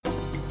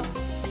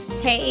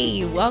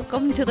Hey,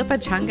 welcome to the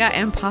Pachanga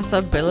and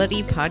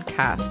Possibility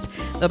Podcast,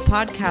 the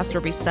podcast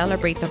where we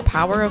celebrate the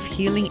power of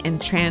healing and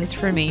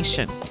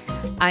transformation.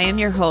 I am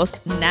your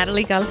host,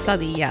 Natalie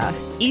Calzadilla.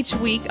 Each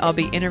week, I'll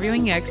be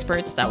interviewing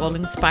experts that will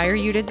inspire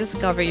you to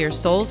discover your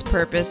soul's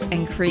purpose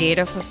and create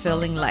a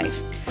fulfilling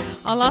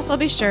life. I'll also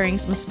be sharing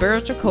some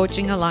spiritual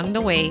coaching along the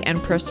way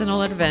and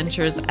personal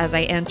adventures as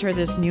I enter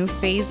this new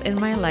phase in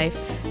my life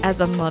as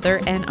a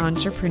mother and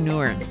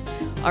entrepreneur.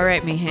 All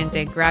right, mi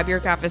gente, grab your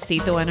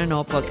cafecito and a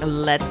notebook.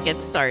 Let's get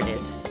started.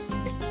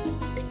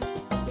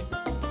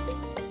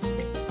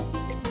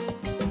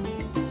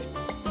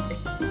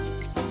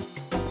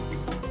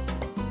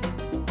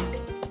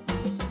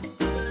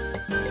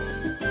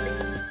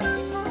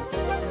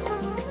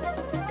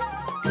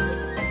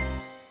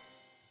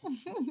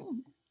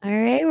 All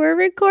right, we're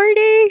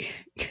recording.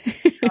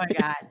 Oh my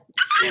God.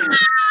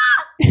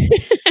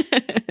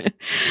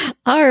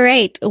 All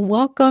right.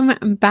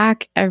 Welcome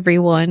back,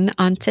 everyone.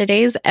 On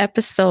today's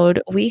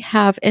episode, we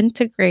have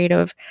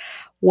Integrative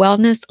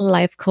Wellness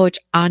Life Coach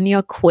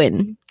Anya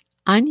Quinn.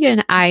 Anya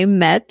and I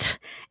met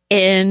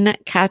in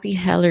Kathy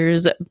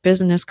Heller's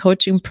business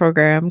coaching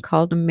program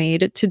called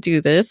Made to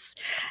Do This.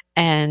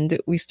 And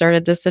we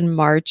started this in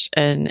March,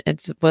 and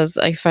it was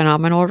a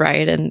phenomenal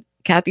ride. And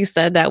Kathy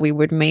said that we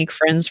would make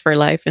friends for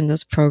life in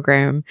this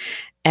program.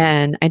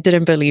 And I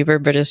didn't believe her,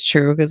 but it's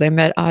true because I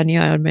met Anya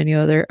and many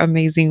other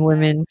amazing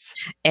women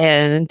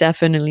and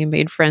definitely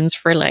made friends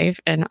for life.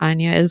 And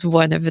Anya is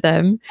one of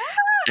them.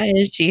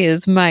 And she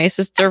is my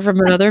sister from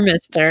another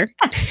mister.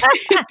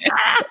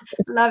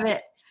 Love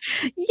it.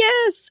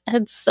 Yes.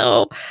 And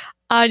so,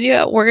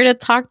 Anya, we're going to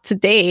talk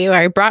today.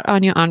 I brought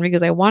Anya on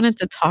because I wanted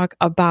to talk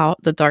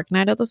about the dark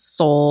night of the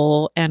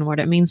soul and what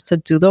it means to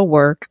do the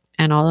work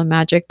and all the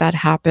magic that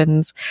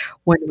happens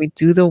when we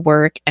do the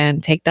work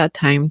and take that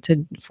time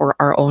for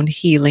our own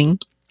healing.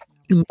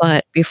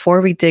 But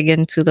before we dig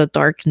into the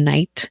dark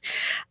night,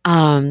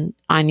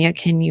 Anya,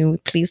 can you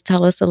please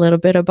tell us a little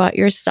bit about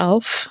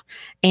yourself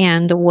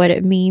and what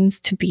it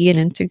means to be an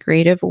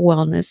integrative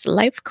wellness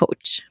life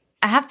coach?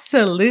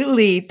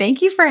 Absolutely.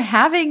 Thank you for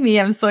having me.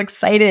 I'm so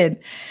excited.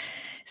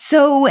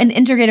 So, an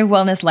integrative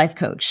wellness life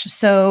coach.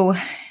 So,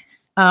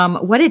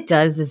 what it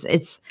does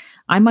is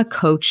I'm a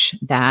coach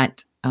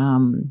that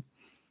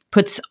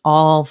puts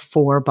all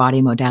four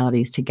body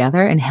modalities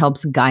together and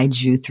helps guide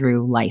you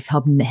through life,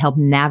 help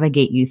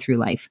navigate you through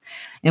life.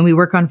 And we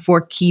work on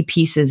four key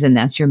pieces, and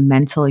that's your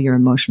mental, your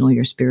emotional,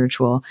 your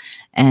spiritual,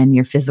 and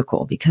your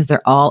physical, because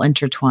they're all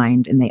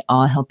intertwined and they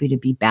all help you to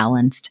be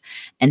balanced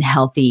and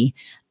healthy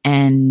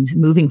and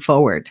moving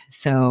forward.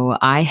 So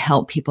I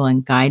help people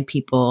and guide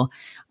people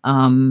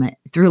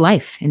through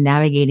life and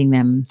navigating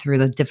them through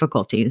the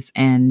difficulties.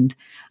 And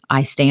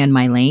I stay in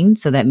my lane.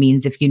 So that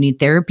means if you need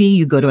therapy,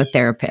 you go to a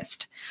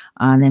therapist.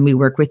 Then we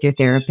work with your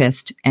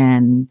therapist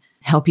and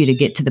help you to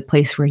get to the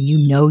place where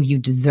you know you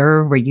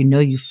deserve, where you know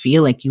you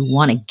feel like you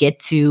want to get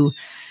to,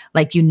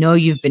 like you know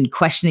you've been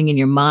questioning in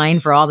your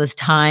mind for all this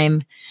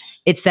time.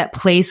 It's that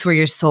place where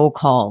your soul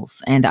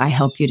calls, and I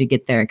help you to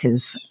get there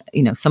because,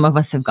 you know, some of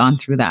us have gone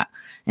through that,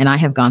 and I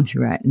have gone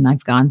through it, and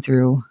I've gone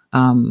through,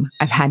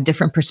 I've had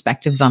different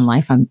perspectives on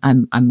life.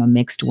 I'm a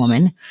mixed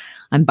woman.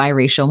 I'm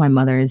biracial. My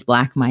mother is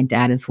Black. My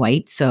dad is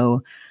white.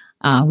 So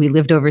we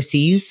lived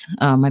overseas.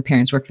 My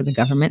parents worked for the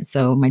government.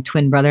 So my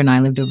twin brother and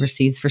I lived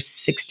overseas for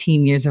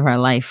 16 years of our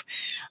life,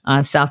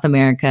 South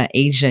America,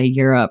 Asia,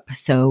 Europe.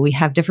 So we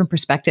have different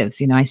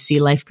perspectives. You know, I see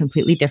life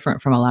completely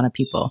different from a lot of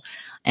people.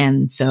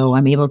 And so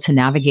I'm able to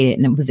navigate it,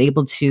 and I was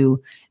able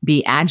to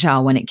be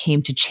agile when it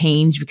came to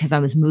change because I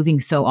was moving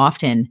so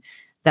often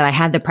that I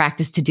had the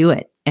practice to do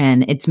it.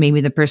 And it's made me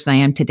the person I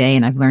am today.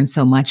 And I've learned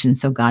so much. And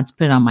so God's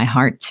put it on my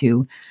heart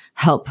to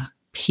help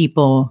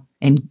people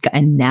and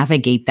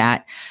navigate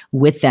that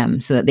with them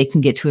so that they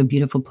can get to a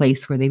beautiful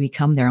place where they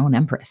become their own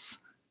empress.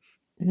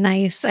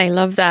 Nice. I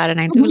love that.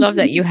 And I do love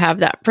that you have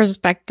that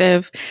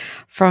perspective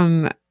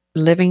from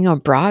living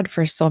abroad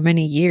for so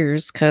many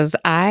years, because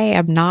I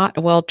am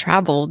not well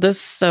traveled.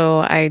 So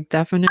I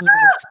definitely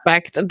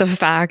respect the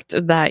fact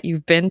that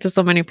you've been to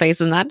so many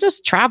places, not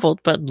just traveled,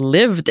 but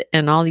lived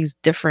in all these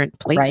different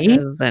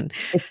places and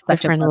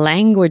different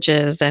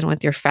languages and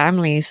with your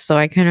family. So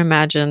I can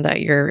imagine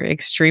that you're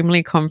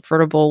extremely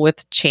comfortable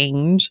with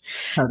change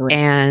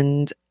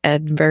and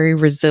very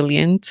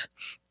resilient.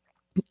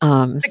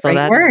 That's a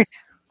great word.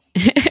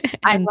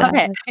 I love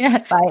it.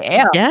 Yes, I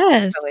am.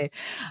 Yes. Actually.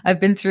 I've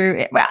been through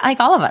it. Well, like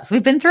all of us,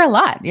 we've been through a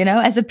lot, you know,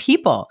 as a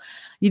people.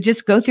 You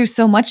just go through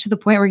so much to the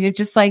point where you're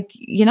just like,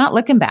 you're not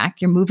looking back.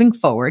 You're moving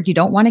forward. You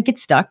don't want to get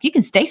stuck. You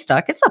can stay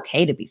stuck. It's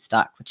okay to be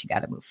stuck, but you got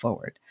to move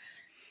forward.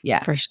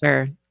 Yeah. For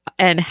sure.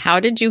 And how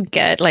did you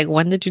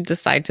when did you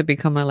decide to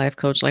become a life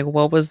coach? Like,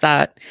 what was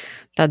that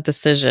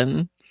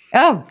decision?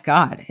 Oh,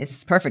 God,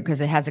 it's perfect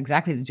because it has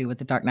exactly to do with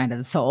the dark night of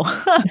the soul.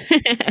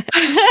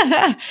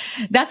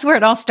 That's where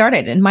it all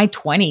started. In my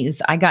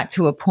 20s, I got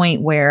to a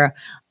point where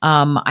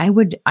I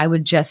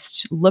would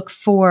just look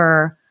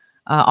for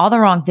all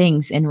the wrong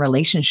things in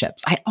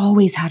relationships. I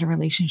always had a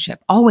relationship,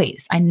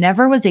 always. I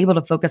never was able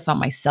to focus on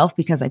myself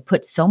because I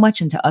put so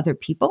much into other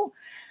people.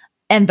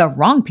 and the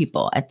wrong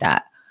people at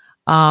that.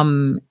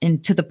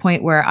 And to the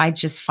point where I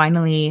just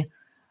finally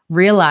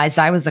realized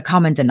I was the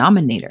common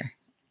denominator.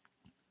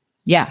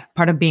 Yeah,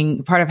 part of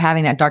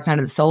having that dark night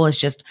of the soul is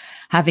just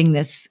having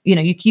this,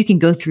 you can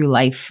go through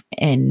life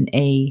in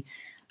a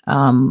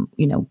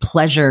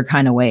pleasure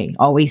kind of way,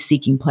 always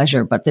seeking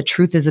pleasure. But the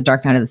truth is, the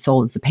dark night of the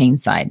soul is the pain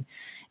side.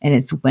 And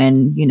it's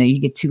when, you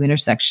get to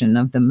intersection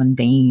of the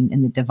mundane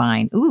and the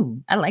divine. Ooh,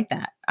 I like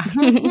that.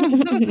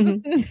 Where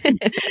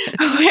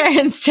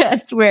it's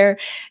just where,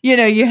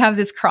 you have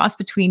this cross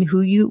between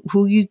who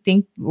you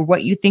think, or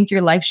what you think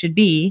your life should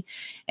be,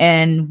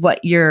 and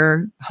what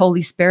your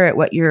Holy Spirit,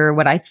 what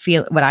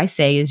I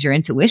say is your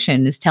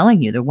intuition is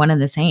telling you. They're one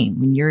and the same.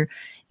 When your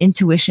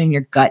intuition,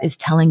 your gut is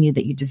telling you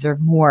that you deserve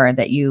more,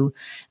 that you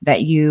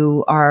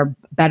are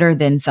better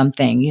than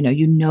something,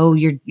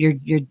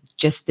 you're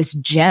just this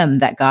gem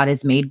that God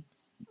has made,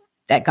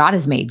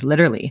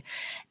 literally.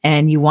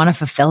 And you want to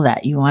fulfill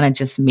that. You want to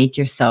just make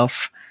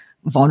yourself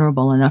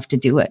vulnerable enough to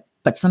do it.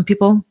 But some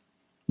people,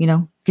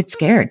 get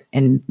scared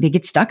and they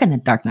get stuck in the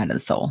dark night of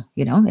the soul.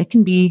 It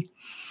can be,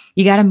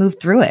 you got to move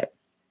through it.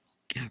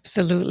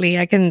 Absolutely.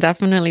 I can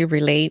definitely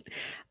relate.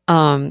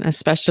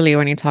 Especially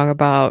when you talk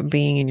about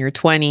being in your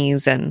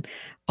 20s and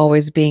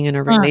always being in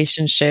a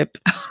relationship.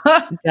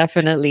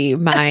 Definitely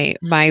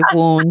my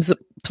wounds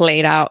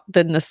played out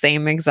in the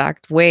same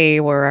exact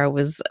way, where I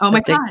was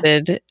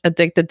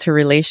addicted to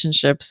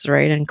relationships,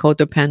 right? And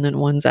codependent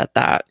ones at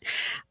that.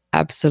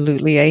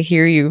 Absolutely. I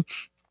hear you.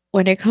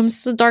 When it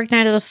comes to dark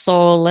night of the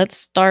soul, let's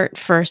start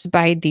first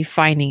by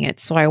defining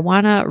it. So I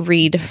want to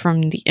read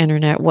from the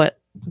internet what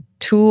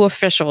two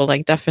official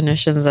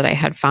definitions that I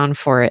had found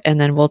for it, and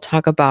then we'll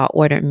talk about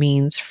what it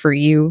means for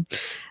you,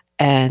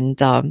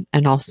 and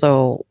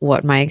also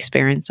what my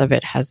experience of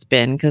it has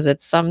been, because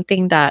it's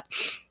something that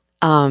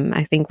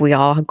I think we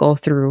all go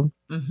through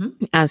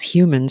as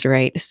humans,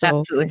 right? So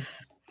absolutely.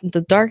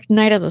 The dark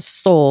night of the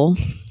soul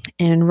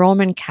in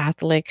Roman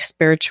Catholic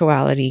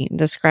spirituality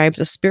describes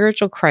a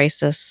spiritual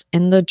crisis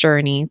in the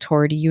journey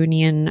toward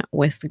union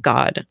with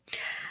God,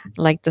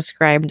 like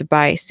described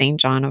by St.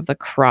 John of the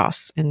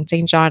Cross. And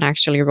St. John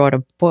actually wrote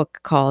a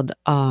book called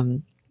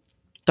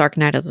Dark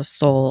Night of the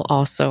Soul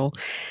also.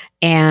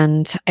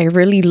 And I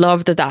really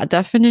loved that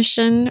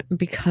definition,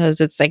 because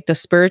it's like the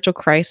spiritual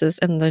crisis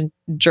and the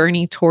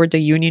journey toward the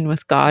union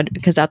with God.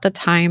 Because at the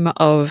time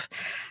of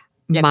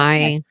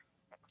my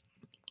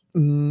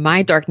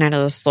dark night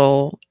of the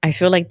soul, I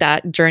feel like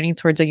that journey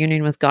towards a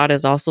union with God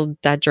is also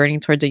that journey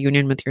towards a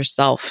union with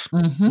yourself.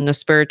 And the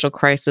spiritual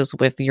crisis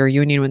with your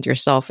union with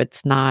yourself,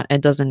 it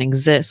doesn't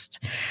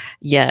exist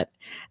yet.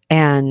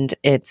 And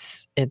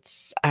it's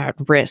at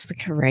risk,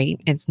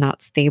 right? It's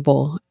not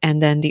stable.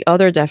 And then the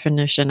other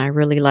definition I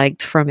really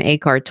liked from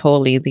Eckhart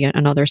Tolle,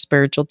 another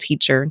spiritual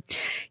teacher,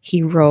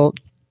 he wrote,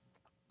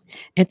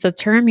 "It's a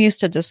term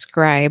used to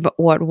describe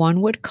what one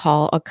would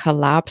call a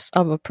collapse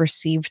of a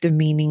perceived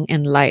meaning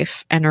in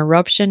life, an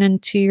eruption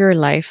into your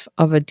life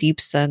of a deep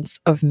sense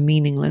of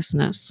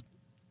meaninglessness."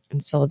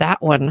 And so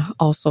that one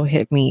also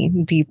hit me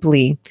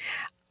deeply.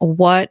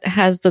 What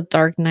has the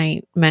dark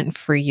night meant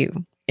for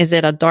you? Is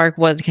it a dark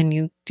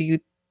do you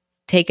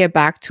take it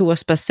back to a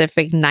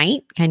specific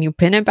night? Can you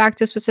pin it back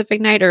to a specific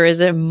night, or is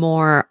it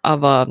more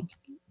of a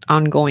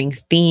ongoing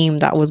theme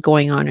that was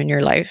going on in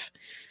your life?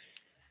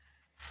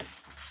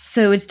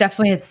 So it's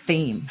definitely a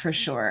theme for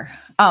sure.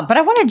 But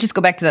I want to just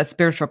go back to that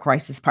spiritual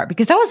crisis part,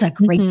 because that was a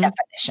great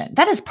definition.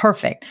 That is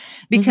perfect,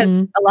 because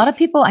a lot of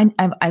people,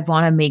 I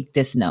want to make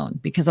this known,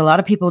 because a lot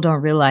of people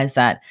don't realize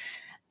that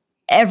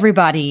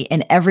everybody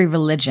in every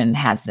religion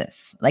has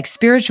this. Like,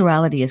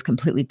 spirituality is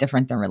completely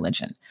different than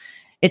religion.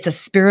 It's a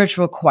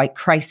spiritual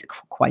crisis.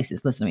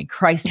 Listen to me,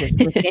 crisis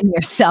within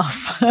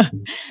yourself.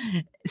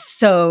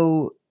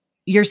 So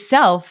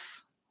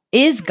yourself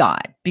is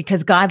God,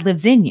 because God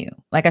lives in you.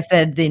 Like I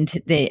said,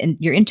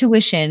 your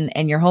intuition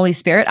and your Holy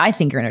Spirit, I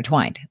think, are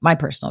intertwined. My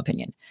personal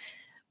opinion.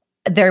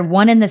 They're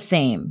one and the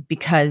same,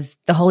 because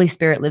the Holy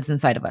Spirit lives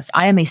inside of us.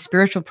 I am a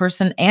spiritual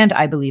person and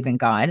I believe in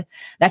God.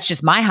 That's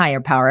just my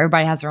higher power.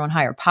 Everybody has their own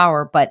higher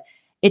power, but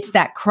it's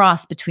that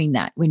cross between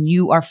that, when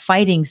you are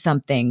fighting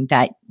something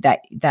that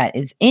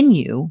is in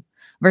you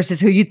versus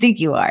who you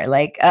think you are.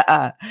 Like,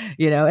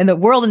 and the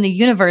world and the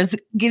universe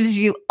gives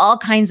you all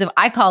kinds of,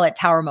 I call it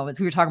tower moments.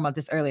 We were talking about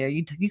this earlier.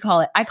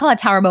 I call it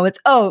tower moments.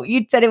 Oh,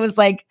 you said it was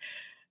like,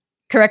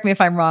 correct me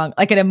if I'm wrong,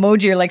 like an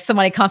emoji, or like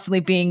somebody constantly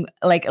being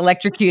like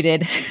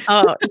electrocuted.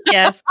 Oh,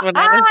 yes. When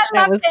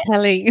I was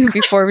telling you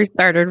before we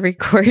started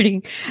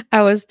recording,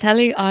 I was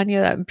telling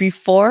Anya that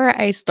before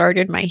I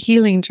started my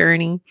healing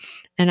journey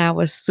and I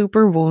was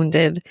super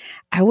wounded,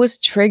 I was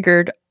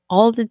triggered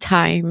all the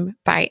time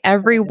by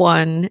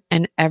everyone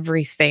and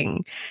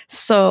everything.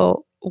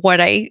 So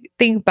when I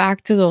think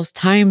back to those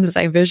times,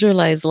 I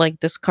visualize like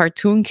this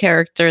cartoon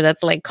character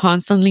that's like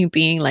constantly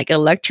being like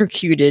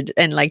electrocuted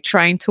and like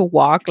trying to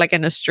walk like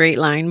in a straight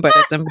line, but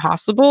it's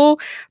impossible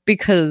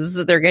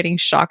because they're getting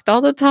shocked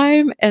all the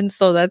time. And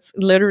so that's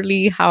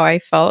literally how I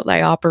felt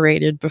I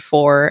operated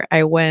before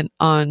I went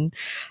on,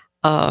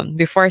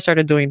 before I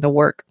started doing the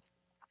work.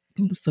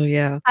 So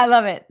yeah. I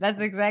love it. That's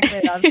exactly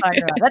what I was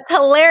talking about. That's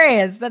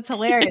hilarious. That's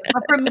hilarious.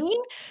 But for me,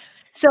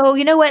 so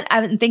you know what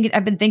I've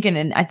been thinking,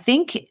 and I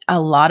think a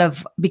lot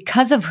of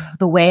because of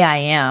the way I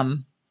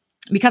am,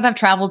 because I've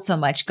traveled so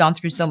much, gone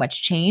through so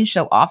much change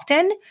so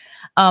often,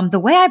 the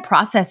way I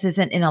process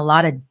isn't in a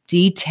lot of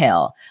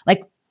detail,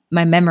 like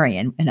my memory,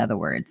 in other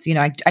words.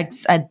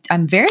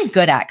 I'm very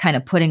good at kind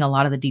of putting a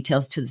lot of the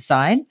details to the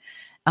side.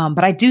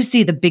 But I do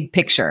see the big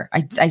picture.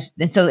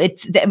 So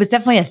it was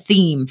definitely a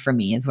theme for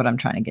me, is what I'm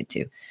trying to get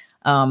to.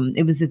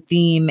 It was a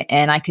theme,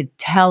 and I could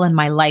tell in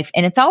my life,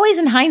 and it's always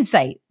in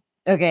hindsight.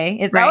 Okay,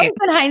 it's always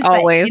Right. in hindsight.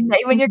 Always.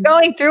 When you're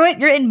going through it,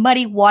 you're in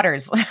muddy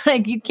waters.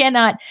 Like you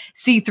cannot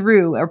see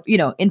through, or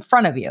in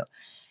front of you.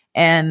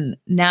 And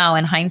now,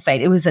 in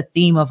hindsight, it was a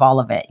theme of all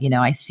of it.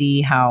 I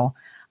see how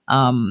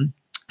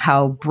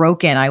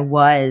broken I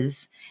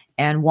was,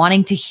 and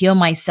wanting to heal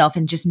myself,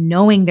 and just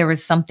knowing there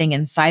was something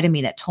inside of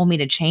me that told me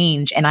to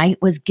change. And I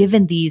was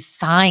given these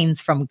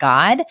signs from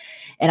God,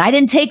 and I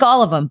didn't take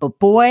all of them, but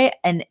boy,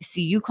 and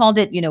see, you called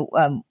it,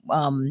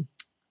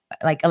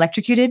 like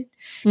electrocuted.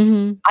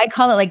 Mhm. I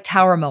call it like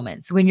tower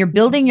moments, when you're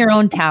building your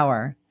own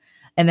tower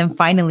and then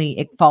finally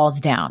it falls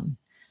down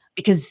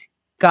because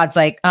God's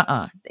like,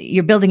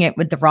 you're building it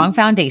with the wrong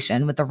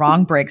foundation, with the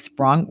wrong bricks,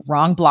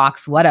 wrong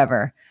blocks,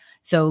 whatever.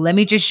 So let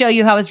me just show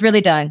you how it's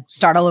really done.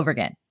 Start all over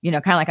again. Kind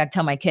of like I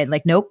tell my kid,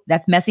 like, nope,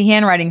 that's messy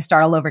handwriting.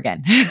 Start all over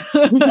again.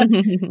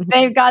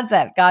 Same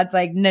concept. God's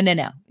like,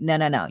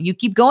 no. You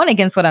keep going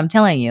against what I'm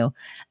telling you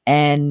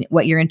and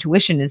what your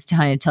intuition is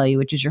trying to tell you,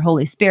 which is your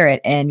Holy Spirit,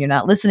 and you're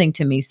not listening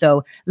to me.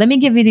 So let me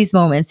give you these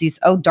moments, these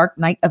dark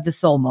night of the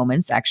soul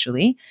moments,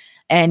 actually,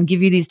 and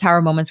give you these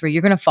tower moments where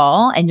you're going to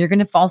fall, and you're going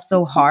to fall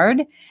so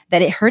hard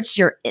that it hurts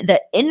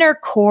the inner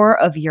core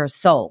of your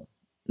soul.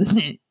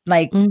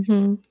 Like,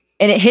 Mhm.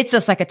 and it hits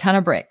us like a ton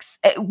of bricks.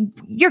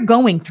 You're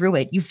going through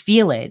it. You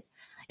feel it.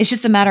 It's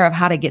just a matter of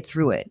how to get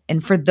through it.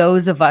 And for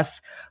those of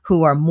us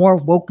who are more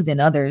woke than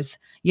others,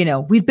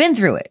 we've been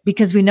through it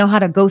because we know how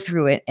to go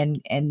through it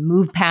and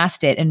move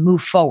past it and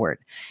move forward,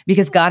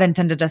 because God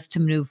intended us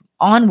to move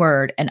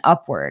onward and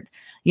upward.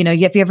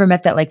 Have you ever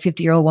met that like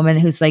 50-year-old woman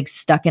who's like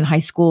stuck in high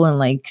school and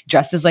like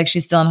dresses like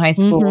she's still in high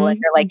school? And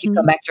you're like, you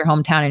come back to your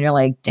hometown and you're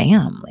like,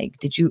 damn, like,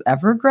 did you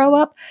ever grow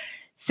up?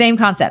 Same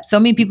concept. So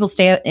many people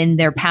stay in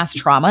their past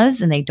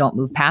traumas and they don't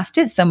move past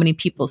it. So many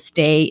people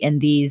stay in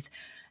these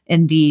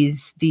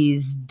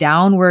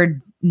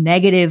downward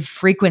negative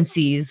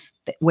frequencies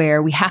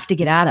where we have to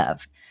get out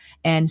of.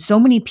 And so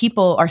many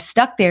people are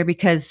stuck there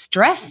because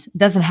stress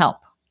doesn't help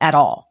at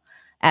all.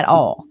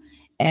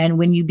 And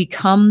when you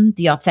become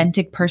the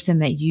authentic person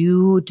that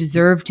you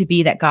deserve to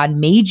be, that God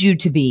made you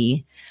to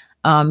be,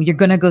 you're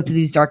going to go through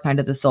these dark night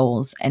of the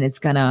souls, and it's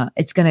gonna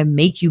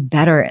make you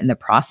better in the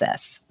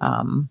process.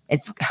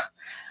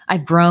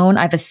 I've grown,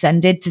 I've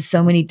ascended to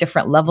so many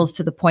different levels,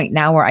 to the point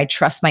now where I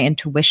trust my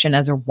intuition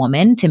as a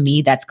woman. To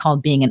me, that's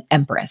called being an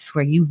empress,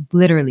 where you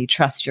literally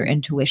trust your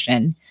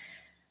intuition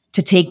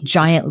to take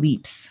giant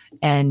leaps,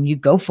 and you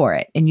go for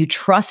it, and you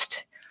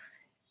trust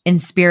in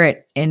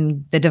spirit,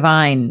 in the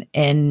divine,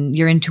 in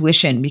your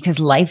intuition, because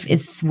life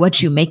is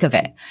what you make of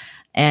it.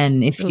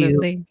 And if you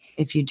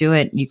do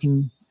it,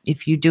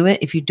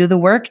 if you do the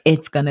work,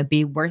 it's going to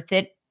be worth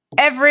it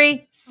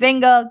every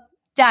single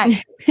time.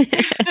 So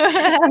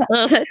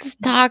let's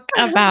talk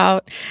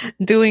about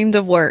doing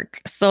the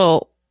work.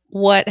 So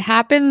what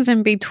happens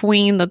in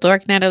between the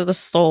dark night of the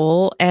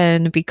soul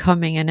and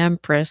becoming an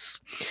empress?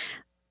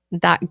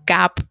 That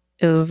gap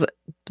is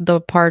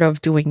the part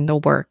of doing the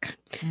work.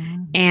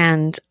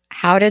 And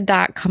how did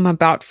that come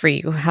about for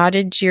you? How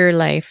did your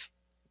life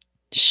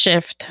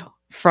shift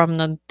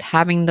from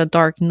having the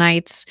dark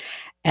nights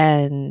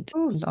and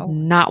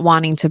not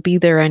wanting to be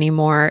there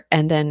anymore?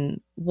 And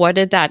then what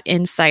did that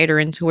insight or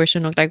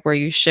intuition look like, where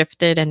you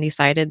shifted and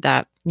decided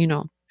that,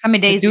 how many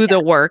days to do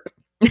the work?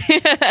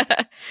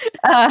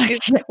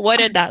 What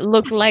did that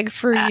look like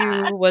for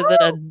you? Was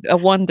it a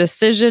one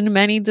decision,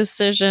 many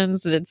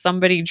decisions? Did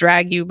somebody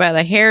drag you by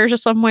the hair to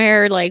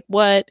somewhere? Like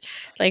what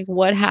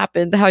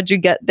happened? How'd you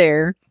get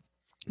there?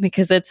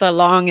 Because it's a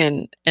long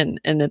and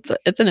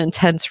it's an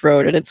intense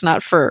road, and it's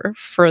not for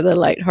the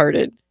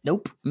lighthearted.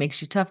 Nope.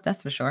 Makes you tough.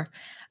 That's for sure.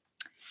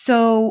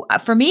 So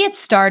for me, it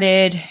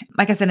started,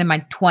 like I said, in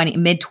my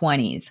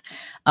mid-20s.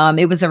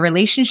 It was a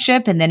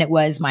relationship, and then it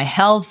was my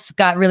health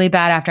got really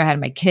bad after I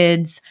had my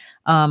kids.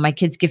 My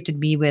kids gifted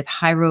me with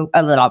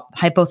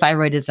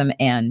hypothyroidism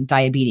and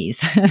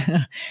diabetes.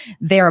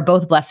 They are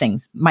both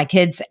blessings, my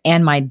kids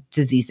and my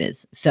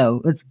diseases.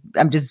 So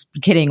I'm just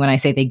kidding when I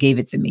say they gave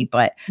it to me,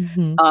 but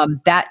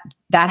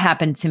that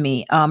happened to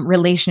me.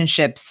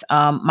 Relationships,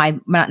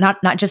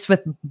 not just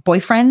with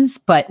boyfriends,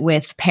 but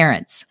with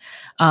parents,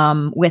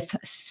 with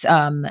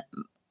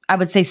I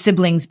would say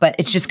siblings, but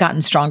it's just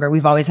gotten stronger.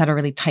 We've always had a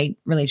really tight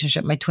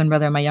relationship, my twin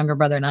brother, my younger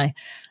brother, and I.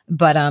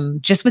 But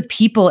just with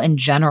people in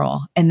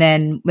general, and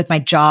then with my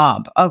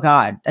job. Oh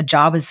God, a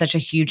job is such a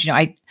huge.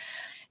 I've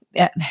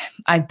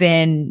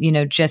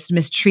been, just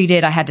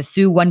mistreated. I had to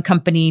sue one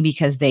company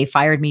because they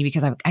fired me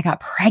because I got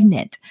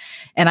pregnant,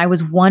 and I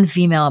was one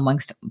female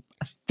amongst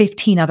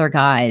 15 other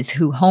guys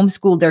who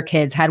homeschooled their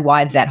kids, had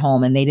wives at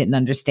home, and they didn't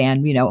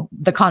understand,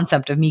 the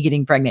concept of me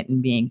getting pregnant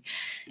and being,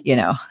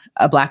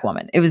 a Black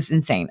woman. It was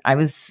insane.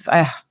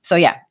 So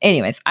yeah,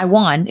 anyways, I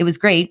won. It was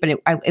great, but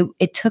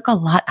it took a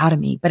lot out of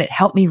me, but it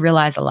helped me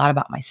realize a lot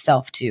about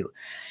myself too.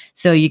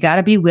 So you got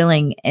to be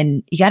willing,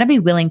 and you got to be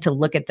willing to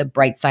look at the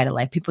bright side of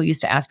life. People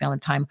used to ask me all the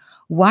time,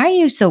 why are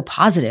you so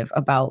positive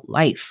about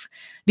life?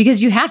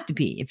 Because you have to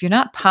be. If you're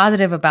not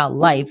positive about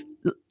life,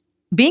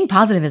 being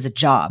positive is a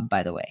job,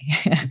 by the way.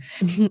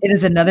 It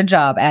is another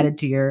job added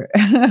to your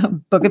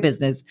book of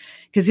business,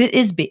 because it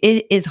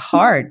is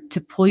hard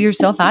to pull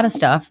yourself out of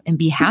stuff and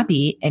be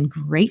happy and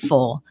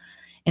grateful.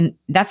 And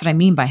that's what I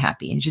mean by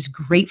happy, and just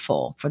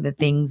grateful for the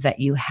things that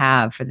you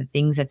have, for the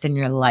things that's in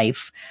your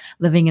life,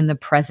 living in the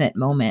present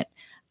moment.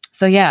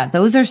 So yeah,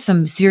 those are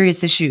some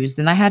serious issues.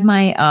 Then I had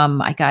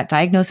I got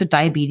diagnosed with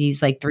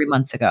diabetes like 3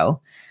 months ago,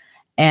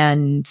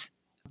 and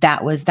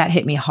that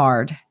hit me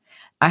hard.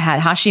 I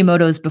had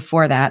Hashimoto's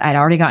before that.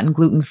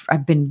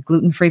 I've been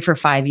gluten-free for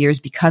 5 years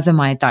because of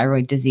my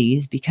thyroid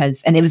disease,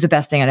 and it was the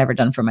best thing I'd ever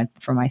done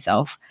for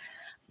myself.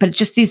 But it's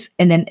just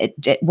and then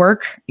at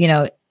work,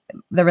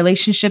 the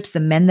relationships,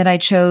 the men that I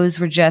chose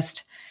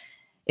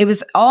it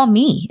was all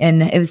me.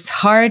 And it was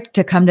hard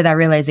to come to that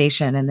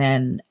realization. And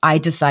then I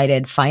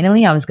decided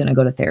finally I was going to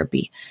go to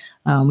therapy.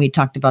 We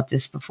talked about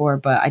this before,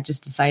 but I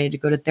just decided to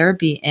go to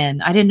therapy,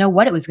 and I didn't know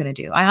what it was going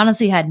to do. I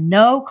honestly had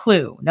no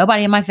clue.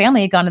 Nobody in my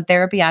family had gone to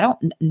therapy.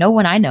 No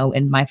one I know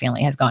in my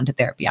family has gone to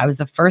therapy. I was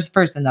the first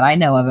person that I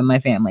know of in my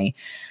family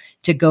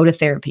to go to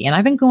therapy. And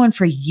I've been going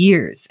for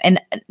years,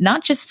 and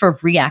not just for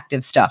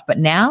reactive stuff, but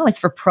now it's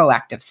for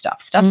proactive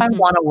stuff I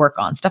want to work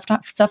on, stuff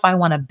I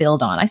want to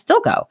build on. I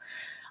still go.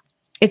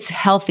 It's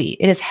healthy.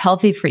 It is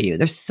healthy for you.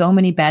 There's so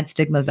many bad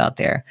stigmas out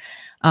there.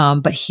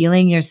 But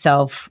healing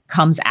yourself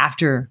comes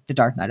after the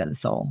dark night of the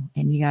soul,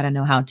 and you got to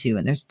know how to.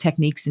 And there's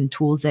techniques and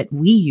tools that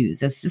we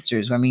use as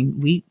sisters. I mean,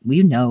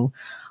 we know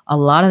a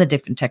lot of the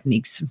different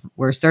techniques.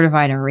 We're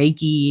certified in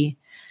Reiki,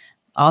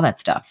 all that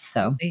stuff.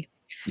 So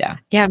yeah.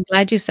 Yeah, I'm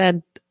glad you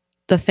said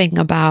the thing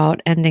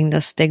about ending the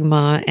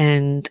stigma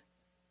and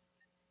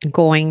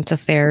going to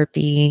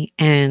therapy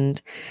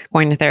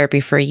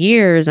for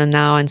years. And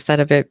now,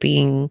 instead of it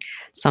being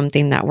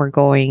something that we're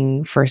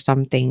going for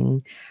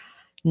something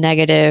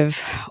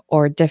negative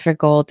or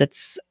difficult,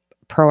 it's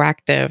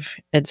proactive,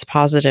 it's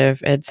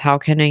positive, it's how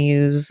can I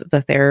use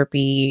the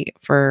therapy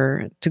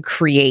to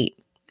create,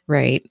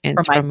 right?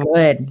 It's for my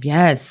good.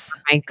 Yes.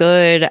 My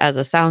good as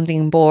a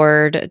sounding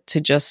board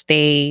to just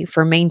stay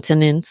for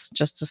maintenance,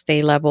 just to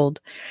stay leveled.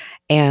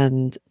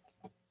 And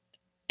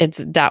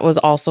that was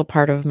also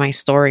part of my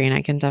story, and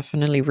I can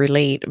definitely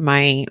relate.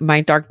 My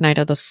dark night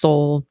of the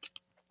soul,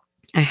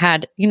 I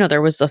had,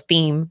 there was a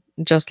theme,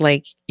 just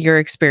like your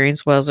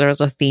experience was. There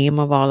was a theme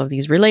of all of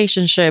these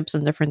relationships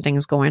and different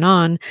things going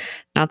on,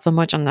 not so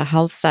much on the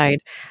health side,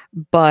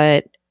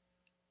 but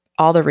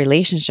all the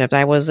relationships.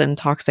 I was in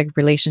toxic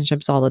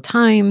relationships all the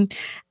time.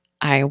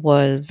 I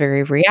was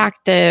very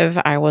reactive.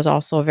 I was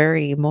also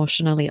very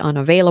emotionally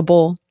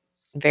unavailable,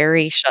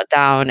 very shut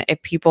down.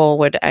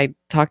 I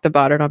talked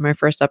about it on my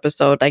first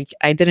episode. Like,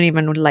 I didn't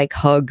even like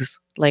hugs.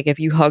 Like, if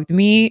you hugged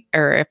me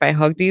or if I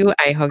hugged you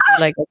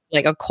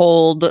like a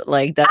cold,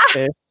 like death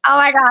fish. Oh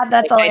my God,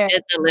 that's hilarious. I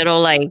did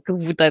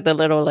the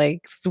little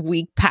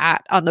sweet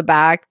pat on the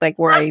back, like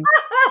where I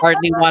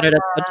hardly wanted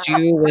to touch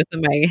you with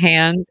my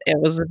hands. It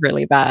was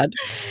really bad.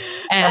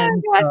 And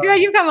oh gosh, girl,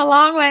 you've come a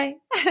long way.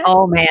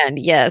 Oh man,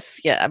 yes,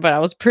 yeah. But I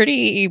was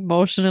pretty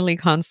emotionally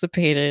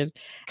constipated.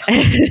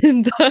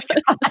 And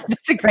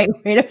that's a great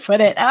way to put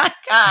it. Oh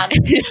God.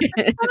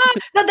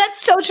 No,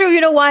 that's so true.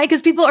 You know why?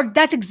 Because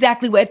that's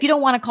exactly what, if you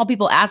don't want to call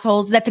people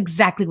assholes, that's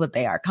exactly what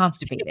they are.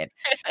 Constipated.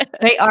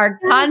 They are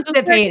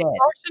constipated.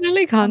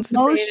 Emotionally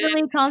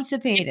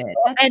constipated.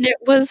 And it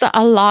was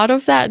a lot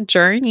of that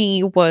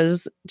journey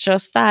was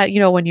just that,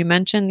 when you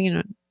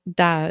mentioned,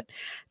 that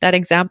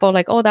example,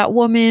 like, oh, that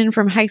woman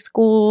from high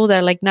school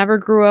that like never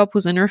grew up,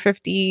 was in her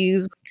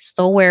 50s,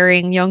 still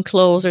wearing young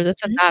clothes or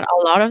this and that.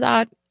 A lot of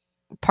that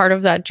part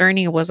of that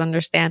journey was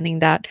understanding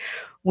that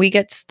we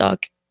get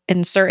stuck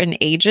in certain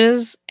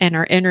ages, and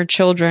our inner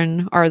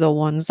children are the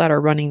ones that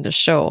are running the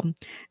show.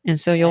 And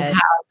so you'll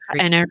have an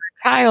inner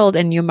child,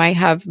 and you might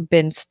have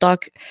been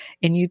stuck,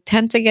 and you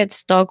tend to get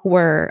stuck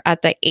where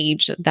at the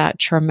age that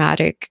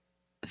traumatic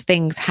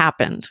things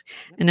happened.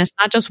 And it's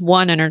not just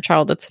one inner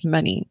child, it's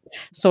many.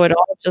 So it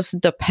all just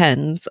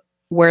depends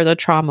where the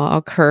trauma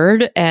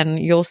occurred. And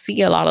you'll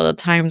see a lot of the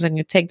times, and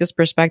you take this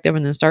perspective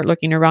and then start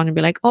looking around and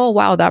be like, oh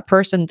wow, that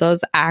person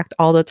does act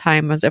all the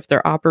time as if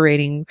they're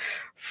operating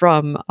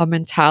from a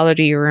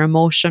mentality or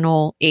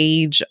emotional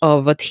age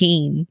of a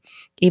teen,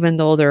 even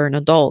though they're an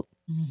adult.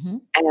 Mm-hmm.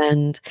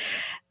 And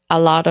a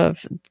lot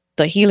of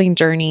the healing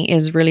journey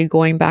is really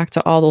going back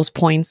to all those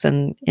points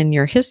in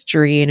your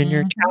history and in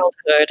your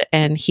childhood,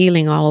 and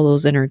healing all of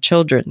those inner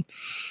children.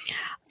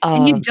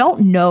 And you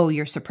don't know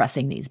you're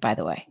suppressing these, by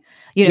the way.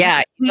 You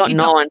don't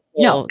know until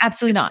no,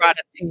 absolutely not. Brought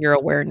it to your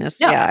awareness.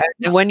 No, yeah.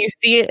 No. And when you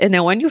see it, and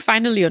then when you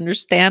finally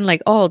understand,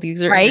 like, oh,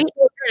 these are right.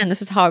 and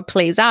this is how it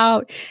plays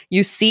out.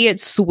 You see it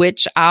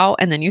switch out,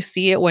 and then you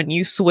see it when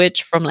you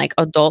switch from like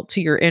adult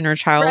to your inner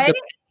child, Right?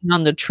 depending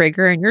on the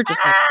trigger, and you're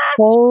just like, Ah!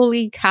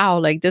 holy cow,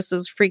 like this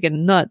is freaking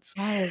nuts.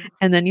 Yes.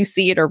 And then you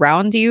see it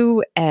around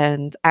you.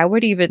 And I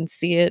would even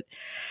see it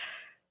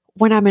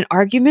when I'm in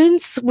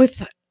arguments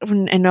with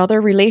in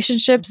other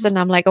relationships, and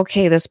I'm like,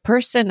 okay, this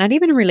person, not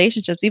even in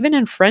relationships, even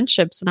in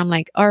friendships, and I'm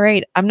like, all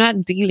right, I'm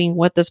not dealing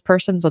with this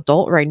person's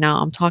adult right now.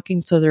 I'm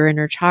talking to their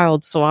inner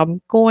child. So I'm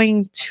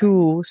going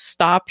to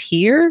stop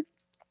here,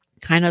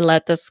 kind of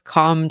let this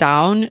calm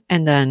down,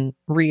 and then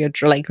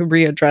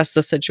readdress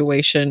the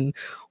situation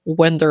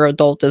when their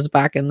adult is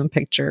back in the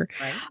picture.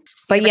 Right.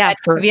 But yeah,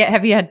 for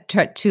Have you had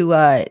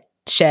to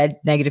shed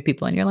negative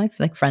people in your life,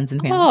 like friends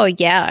and family? oh,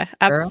 yeah, Girl?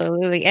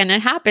 absolutely. And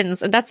it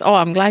happens. And that's, oh,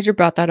 I'm glad you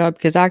brought that up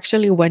because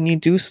actually, when you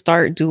do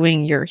start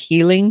doing your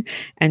healing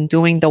and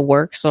doing the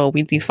work, so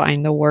we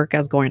define the work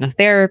as going to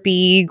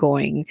therapy,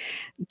 going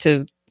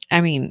to, I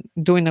mean,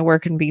 doing the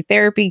work can be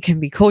therapy, can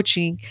be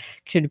coaching,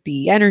 could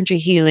be energy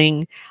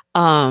healing,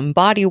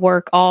 body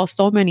work, all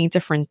so many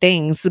different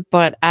things.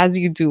 But as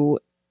you do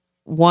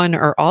one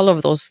or all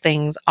of those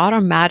things,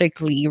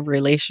 automatically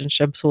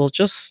relationships will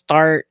just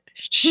start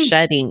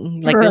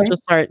shedding. Like you'll Right.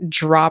 just start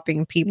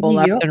dropping people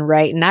left Yep. and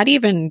right, not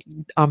even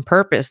on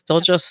purpose. They'll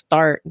just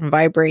start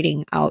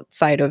vibrating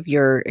outside of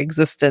your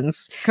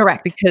existence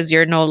Correct. because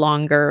you're no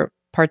longer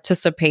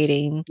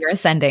participating You're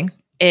ascending.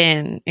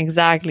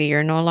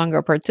 you're no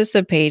longer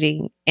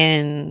participating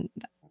in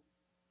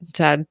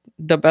that.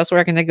 The best word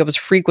I can think of is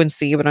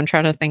frequency, but I'm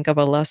trying to think of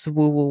a less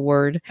woo-woo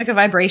word. Like a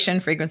vibration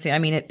frequency. I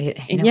mean,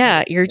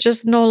 Yeah, you're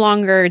just no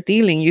longer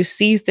dealing. You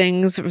see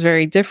things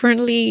very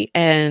differently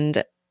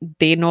and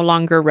they no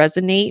longer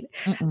resonate.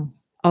 Mm-mm.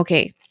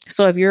 Okay.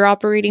 So if you're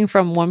operating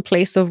from one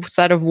place of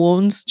set of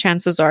wounds,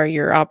 chances are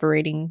you're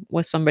operating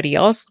with somebody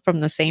else from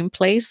the same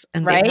place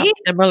and they have Right?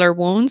 similar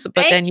wounds,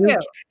 but Thank then you.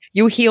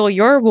 you heal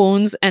your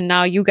wounds and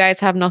now you guys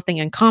have nothing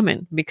in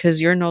common because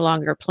you're no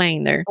longer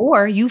playing there.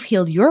 Or you've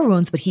healed your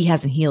wounds, but he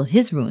hasn't healed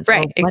his wounds, or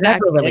Right,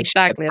 whatever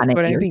relationship exactly. That's kind of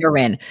what I mean. you're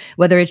in,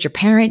 whether it's your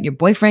parent, your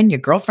boyfriend, your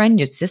girlfriend,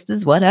 your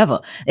sisters, whatever.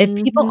 If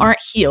people Mhm.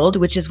 aren't healed,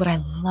 which is what I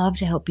love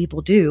to help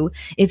people do,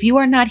 if you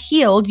are not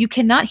healed, you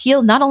cannot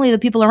heal not only the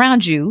people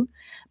around you,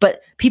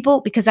 but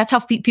people, because that's how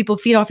people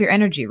feed off your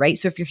energy, right?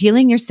 So if you're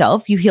healing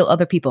yourself, you heal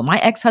other people. My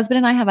ex-husband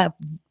and I have a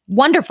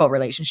wonderful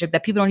relationship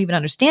that people don't even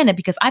understand it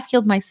because I've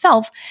healed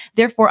myself.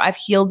 Therefore, I've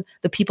healed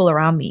the people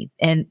around me.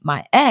 And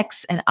my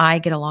ex and I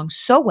get along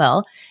so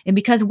well. And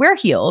because we're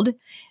healed,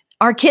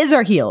 our kids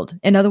are healed.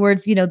 In other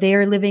words, they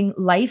are living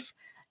life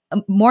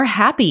more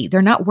happy.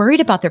 They're not worried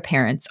about their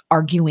parents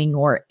arguing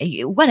or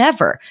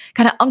whatever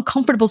kind of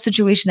uncomfortable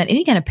situation that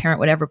any kind of parent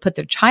would ever put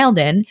their child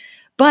in.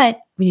 But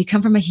when you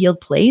come from a healed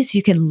place,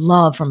 you can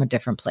love from a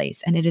different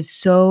place. And it is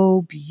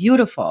so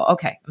beautiful.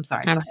 Okay. I'm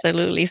sorry. Go ahead.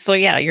 Absolutely. So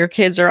yeah, your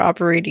kids are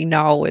operating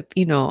now with,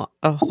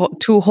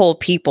 two whole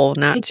people,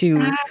 not two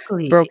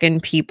Exactly.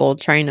 broken people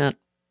trying to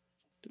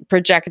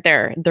project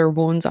their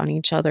wounds on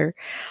each other.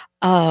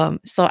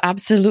 So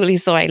absolutely.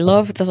 So I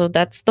love so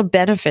that's the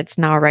benefits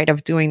now, right,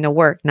 of doing the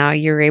work. Now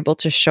you're able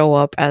to show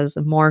up as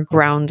more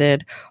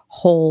grounded,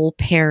 whole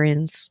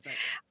parents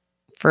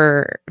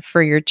for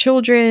your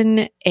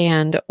children.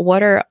 And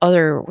what are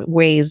other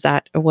ways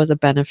that it was a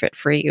benefit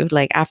for you?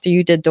 Like after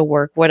you did the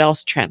work, what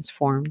else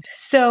transformed?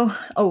 So,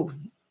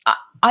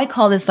 I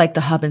call this like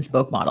the hub and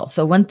spoke model.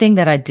 So one thing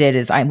that I did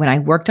is when I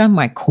worked on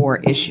my core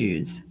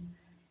issues,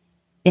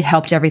 it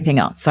helped everything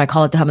else. So I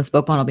call it the hub and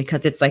spoke model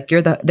because it's like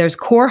there's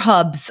core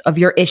hubs of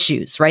your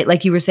issues, right?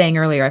 Like you were saying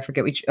earlier, I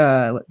forget which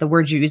the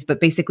word you used, but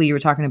basically you were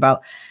talking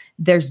about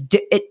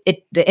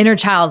the inner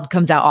child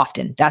comes out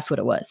often. That's what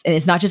it was. And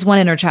it's not just one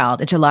inner child.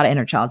 It's a lot of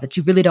inner childs that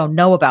you really don't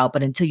know about,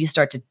 but until you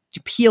start to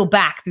peel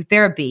back through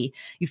therapy,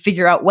 you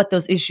figure out what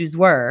those issues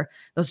were,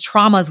 those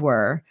traumas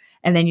were,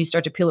 and then you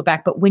start to peel it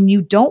back. But when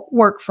you don't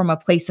work from a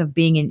place of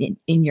being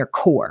in your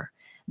core,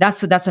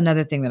 that's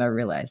another thing that I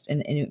realized.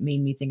 And it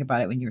made me think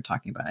about it when you were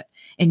talking about it.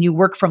 And you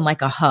work from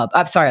like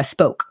a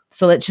spoke.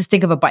 So let's just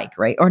think of a bike,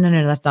 right? Or no,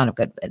 that's not a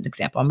good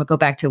example. I'm gonna go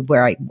back to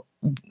where I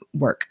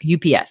work,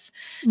 UPS.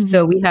 Mhm.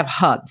 So we have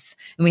hubs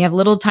and we have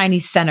little tiny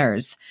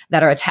centers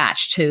that are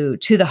attached to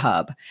the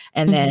hub.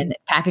 And then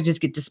packages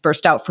get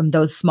dispersed out from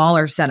those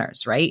smaller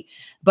centers, right?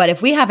 But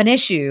if we have an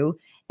issue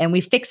and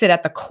we fix it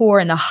at the core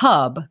in the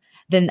hub,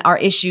 then our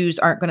issues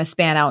aren't going to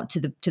span out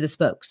to the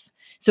spokes.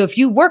 So if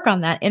you work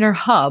on that inner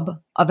hub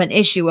of an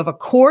issue, of a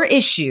core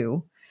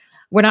issue,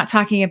 we're not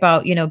talking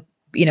about,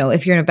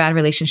 if you're in a bad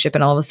relationship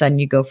and all of a sudden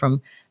you go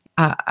from,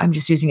 I'm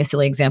just using a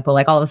silly example,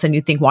 like all of a sudden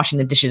you think washing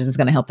the dishes is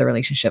going to help the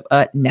relationship.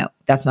 No,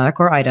 that's not a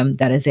core item.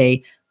 That is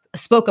a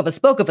spoke of a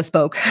spoke of a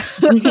spoke.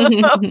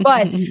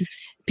 But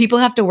people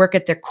have to work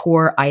at their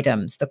core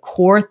items, the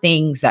core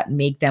things that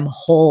make them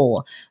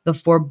whole, the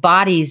four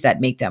bodies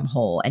that make them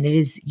whole. And it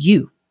is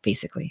you,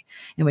 basically.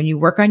 And when you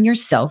work on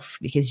yourself,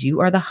 because you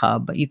are the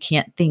hub, you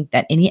can't think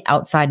that any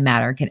outside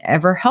matter can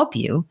ever help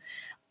you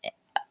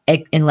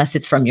unless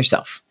it's from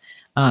yourself.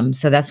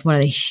 So that's one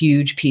of the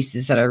huge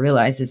pieces that I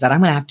realized is that I'm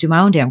going to have to do my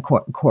own damn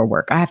core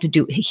work. I have to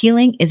do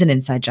healing is an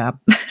inside job.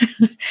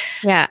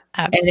 Yeah,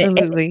 And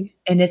absolutely.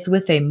 it's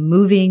with a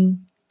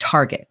moving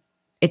target.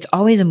 It's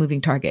always a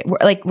moving target.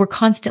 We're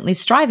constantly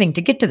striving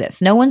to get to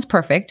this. No one's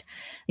perfect.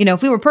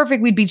 If we were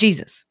perfect, we'd be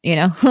Jesus,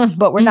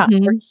 but we're not. We're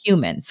Mhm.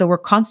 human. So we're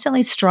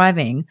constantly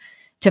striving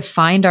to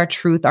find our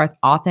truth, our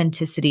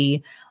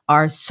authenticity,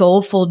 our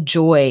soulful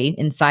joy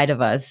inside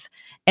of us.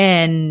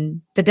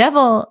 And the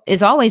devil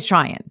is always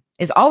trying.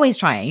 Is always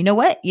trying. You know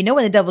what? You know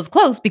when the devil's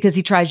close because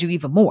he tries you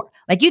even more.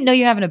 Like you're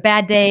having a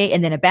bad day,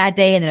 and then a bad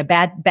day, and then a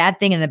bad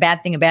thing, and a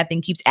bad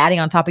thing keeps adding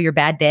on top of your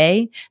bad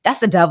day.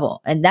 That's the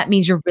devil, and that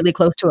means you're really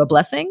close to a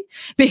blessing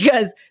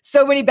because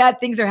so many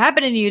bad things are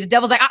happening to you. The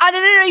devil's like,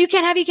 no, you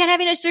can't have,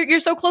 you're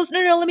so close. No,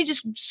 let me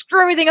just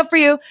screw everything up for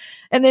you.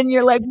 And then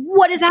you're like,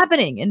 what is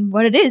happening? And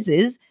what it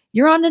is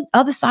you're on the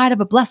other side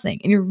of a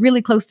blessing, and you're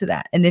really close to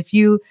that. And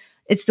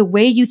it's the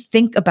way you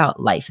think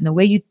about life and the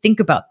way you think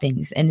about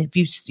things. And if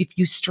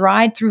you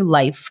stride through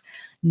life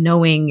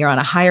knowing you're on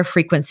a higher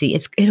frequency,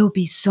 it'll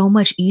be so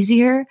much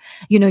easier.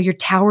 Your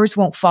towers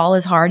won't fall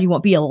as hard. You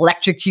won't be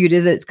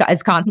electrocuted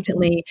as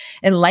constantly,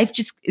 and life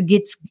just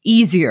gets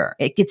easier.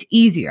 It gets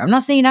easier. I'm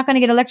not saying you're not going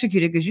to get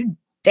electrocuted because you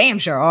damn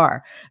sure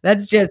are.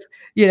 That's just,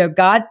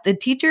 God, the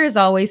teacher is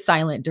always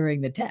silent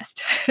during the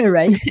test,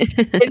 right?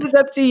 It is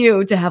up to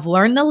you to have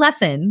learned the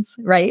lessons,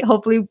 right?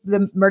 Hopefully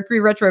the Mercury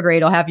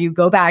retrograde will have you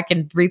go back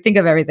and rethink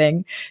of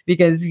everything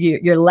because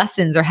your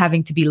lessons are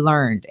having to be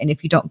learned. And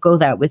if you don't go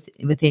that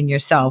within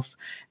yourself,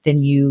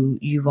 then you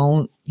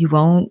won't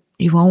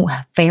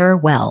fare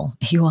well.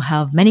 You will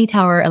have many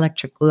tower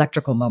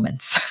electrical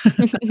moments.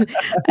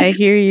 I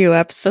hear you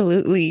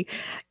absolutely.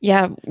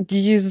 Yeah, you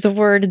use the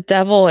word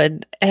devil,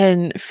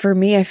 and for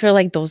me I feel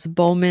like those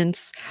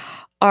moments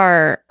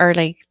are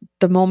like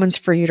the moments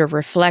for you to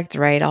reflect,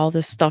 right? All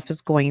this stuff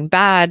is going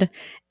bad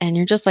and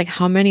you're just like,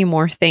 how many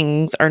more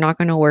things are not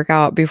going to work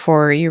out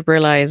before you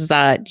realize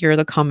that you're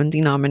the common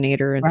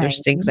denominator and Right.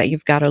 there's things that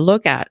you've got to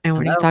look at. And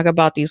when you Hello. talk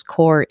about these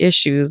core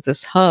issues,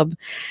 this hub,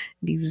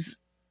 these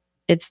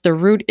it's the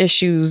root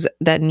issues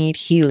that need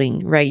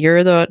healing, right?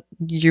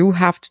 You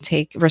have to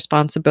take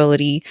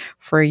responsibility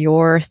for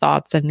your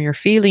thoughts and your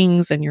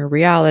feelings and your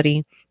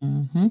reality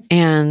Mm-hmm.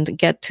 and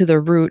get to the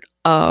root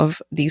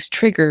of these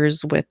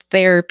triggers with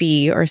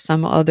therapy or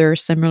some other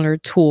similar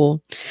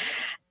tool.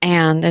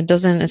 And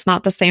it's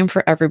not the same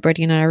for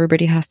everybody. Not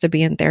everybody has to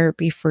be in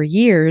therapy for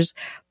years,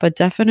 but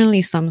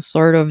definitely some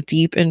sort of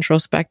deep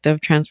introspective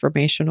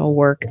transformational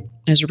work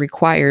is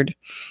required,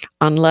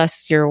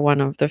 unless you're one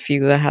of the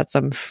few that had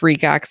some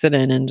freak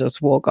accident and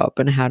just woke up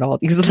and had all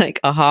these like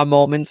aha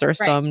moments or Right.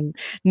 some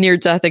near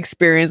death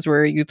experience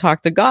where you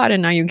talked to God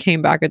and now you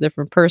came back a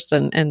different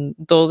person. And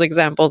those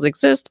examples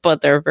exist,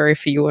 but they're very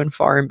few and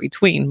far in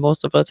between.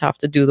 Most of us have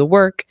to do the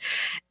work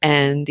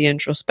and the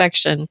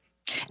introspection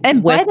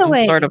And with by the some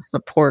way, sort of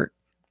support.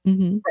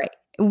 Mhm. right.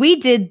 We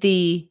did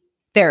the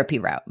therapy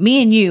route.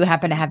 Me and you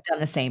happen to have done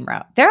the same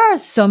route. There are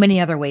so many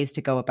other ways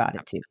to go about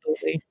it too.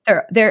 Absolutely.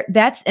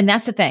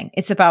 That's the thing.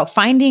 It's about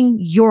finding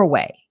your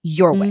way,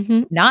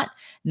 Mhm. not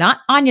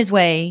Anya's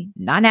way,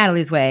 not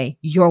Natalie's way,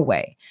 your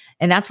way.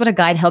 And that's what a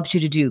guide helps you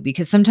to do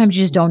because sometimes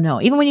you just don't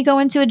know. Even when you go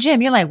into a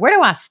gym, you're like, where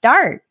do I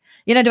start?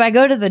 Do I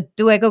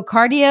go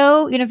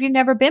cardio? If you've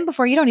never been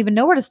before, you don't even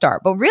know where to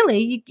start. But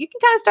really, you can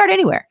kind of start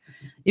anywhere.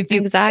 If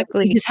you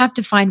Exactly. just have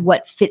to find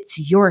what fits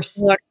your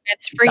What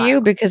fits for style.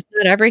 you, because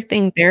not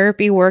everything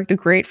therapy worked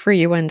great for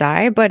you and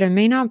I, but it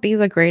may not be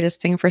the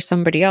greatest thing for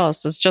somebody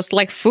else. It's just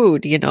like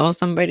food,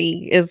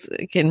 somebody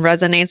can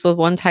resonates with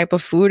one type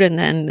of food and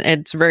then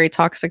it's very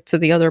toxic to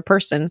the other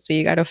person. So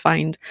you got to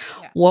find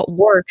Yeah. what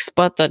works.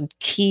 But the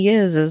key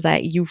is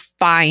that you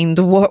find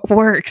what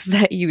works,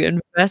 that you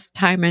invest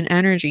time and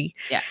energy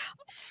Yeah.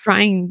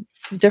 trying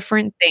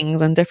different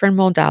things and different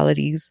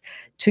modalities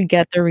to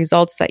get the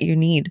results that you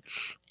need.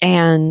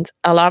 And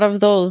a lot of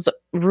those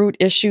root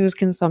issues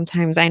can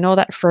sometimes, I know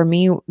that for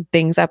me,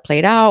 things that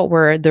played out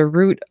were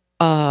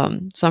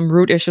some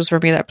root issues for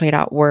me that played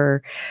out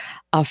were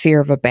a fear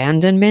of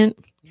abandonment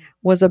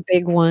was a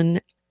big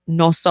one,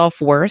 no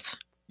self-worth.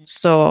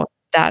 So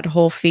that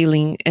whole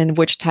feeling, in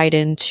which tied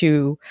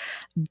into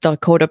the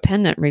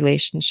codependent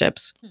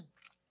relationships,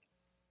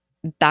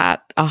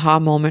 that aha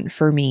moment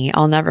for me,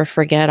 I'll never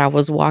forget. I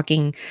was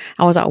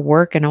at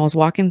work and I was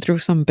walking through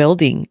some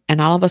building and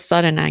all of a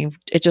sudden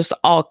it just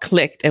all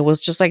clicked. It was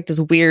just like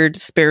this weird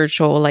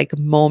spiritual like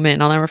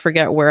moment. I'll never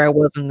forget where I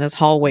was in this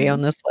hallway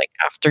on this like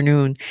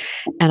afternoon.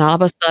 And all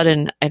of a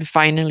sudden it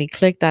finally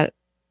clicked that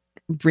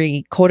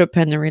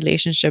codependent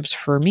relationships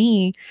for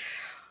me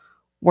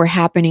were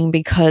happening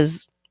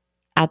because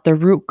at the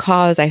root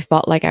cause, I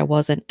felt like I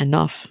wasn't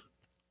enough.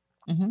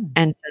 Mhm.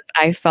 And since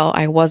I felt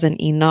I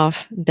wasn't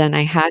enough, then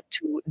I had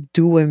to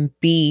do and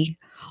be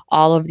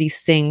all of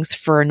these things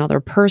for another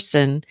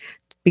person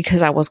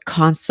because I was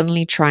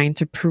constantly trying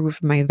to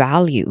prove my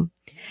value.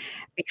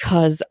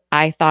 because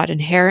I thought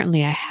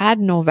inherently I had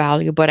no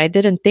value, but I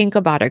didn't think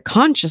about it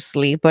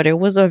consciously, but it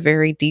was a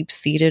very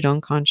deep-seated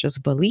unconscious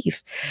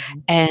belief.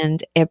 Mhm.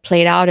 And it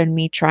played out in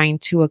me trying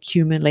to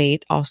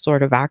accumulate all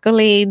sort of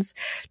accolades,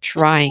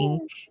 trying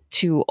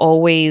to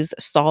always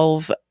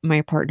solve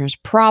my partner's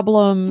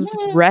problems,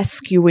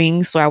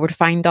 rescuing. So I would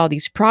find all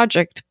these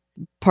project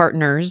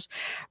partners,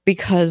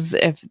 because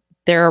if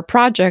they're a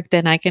project,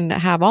 then I can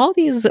have all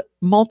these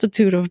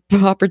multitude of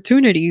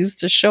opportunities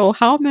to show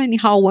how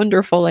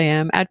wonderful I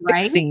am at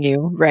Right? fixing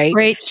you, right?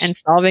 Preach. And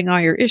solving all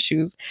your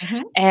issues.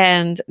 Mhm.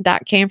 And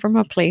that came from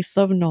a place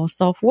of no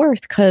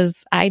self-worth,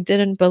 because I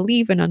didn't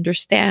believe and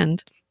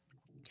understand.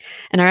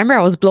 And I remember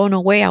I was blown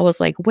away. I was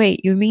like,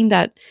 wait, you mean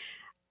that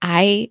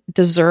I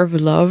deserve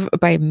love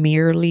by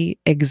merely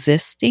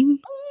existing?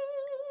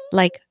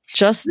 Like You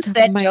just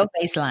set my your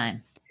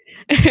baseline.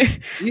 You set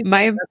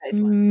my your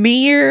baseline.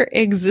 mere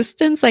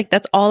existence, like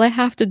that's all I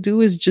have to do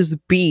is just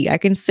be. I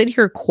can sit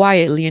here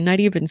quietly and not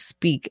even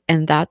speak,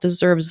 and that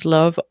deserves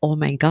love. Oh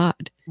my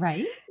God.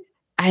 Right?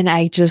 And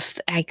I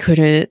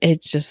couldn't,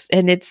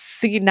 and it's,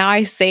 see, now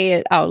I say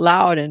it out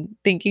loud and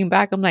thinking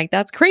back, I'm like,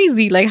 that's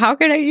crazy. Like, how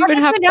could I How even could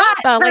have you thought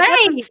not? that? Like,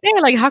 that's Right.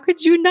 insane. Like, how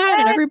could you not?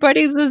 And Yes.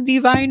 everybody's this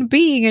divine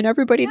being and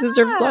everybody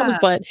deserves love. Yeah.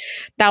 But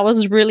that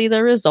was really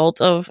the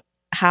result of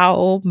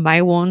how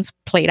my wounds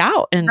played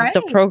out and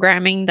the Right.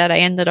 programming that I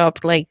ended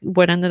up, like,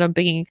 what ended up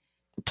being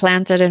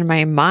planted in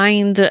my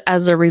mind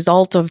as a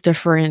result of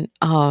different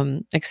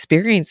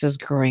experiences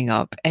growing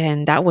up.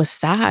 And that was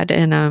sad.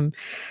 And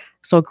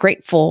so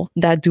grateful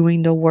that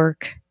doing the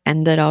work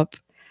ended up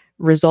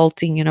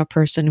resulting in a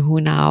person who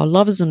now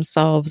loves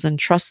themselves and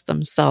trusts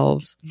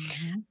themselves.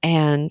 Mhm.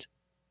 And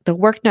the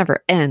work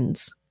never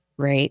ends,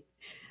 right?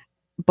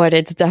 But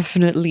it's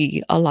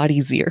definitely a lot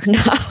easier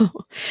now.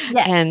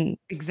 Yes, And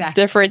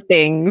exactly. different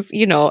things,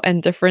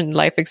 and different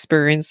life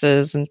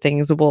experiences and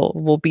things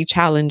will be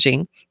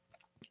challenging.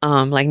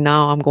 Like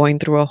now I'm going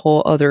through a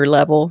whole other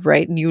level,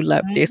 right? They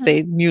Mhm.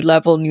 say new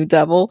level, new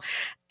devil.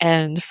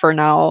 And for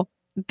now,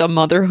 the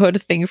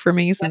motherhood thing for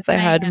me, Yes, since I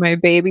had ma'am. my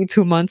baby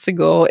 2 months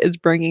ago, is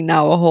bringing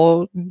now a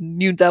whole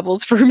new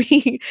devils for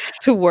me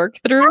to work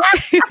through.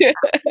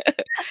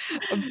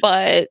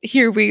 But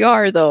here we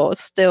are, though,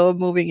 still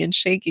moving and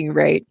shaking,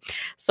 right?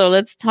 So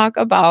let's talk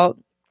about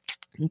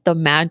the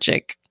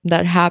magic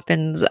that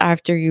happens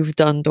after you've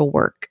done the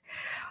work.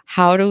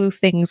 How do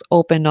things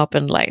open up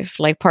in life?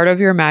 Like, part of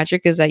your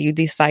magic is that you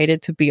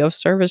decided to be of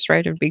service,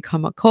 right? And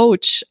become a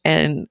coach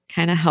and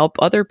kind of help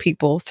other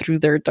people through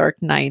their dark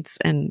nights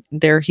and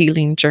their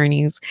healing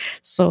journeys.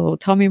 So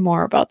tell me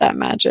more about that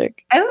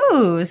magic.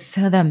 Oh,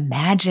 so the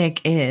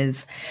magic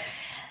is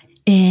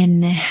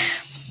in,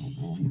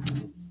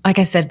 like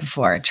I said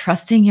before,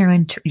 trusting your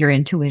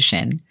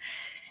intuition.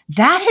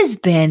 That has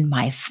been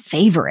my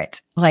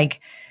favorite.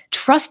 Like,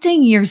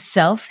 trusting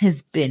yourself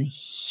has been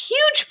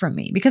huge for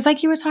me because,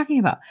 like you were talking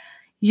about,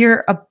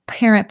 you're a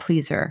parent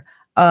pleaser,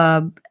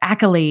 a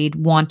accolade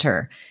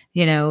wanter.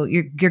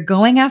 You're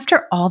going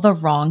after all the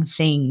wrong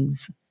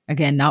things.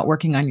 Again, not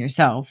working on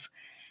yourself.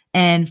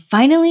 And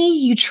finally,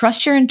 you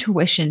trust your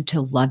intuition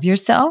to love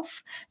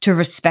yourself, to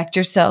respect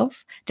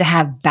yourself, to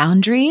have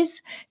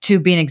boundaries, to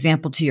be an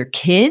example to your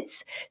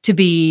kids, to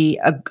be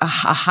a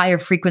higher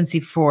frequency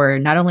for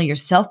not only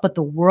yourself, but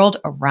the world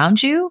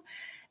around you.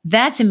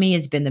 That to me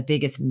has been the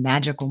biggest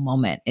magical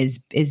moment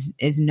is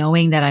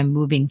knowing that I'm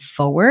moving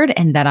forward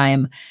and that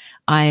I'm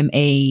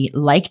a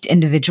liked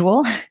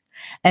individual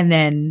and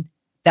then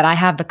that I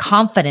have the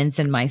confidence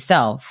in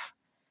myself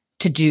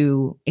to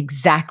do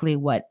exactly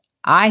what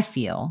I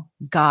feel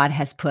God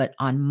has put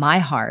on my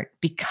heart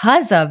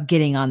because of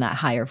getting on that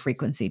higher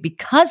frequency,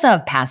 because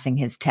of passing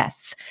his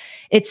tests.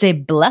 It's a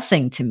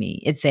blessing to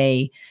me. It's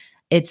a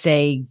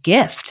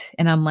gift.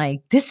 And I'm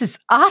like, this is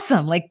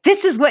awesome. Like,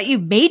 this is what you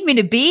made me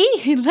to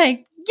be.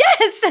 Like,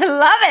 yes, I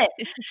love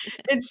it.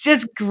 It's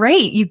just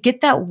great. You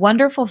get that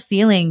wonderful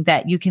feeling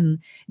that you can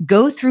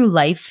go through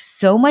life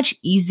so much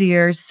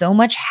easier, so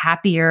much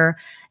happier,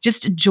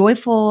 just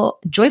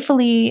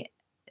joyfully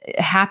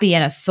happy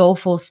in a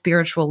soulful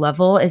spiritual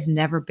level has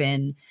never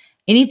been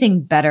anything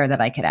better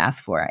that I could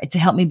ask for. It's to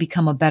help me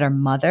become a better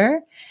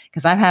mother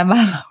because I've had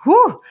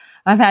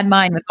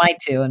mine with my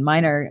two, and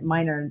mine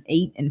are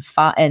 8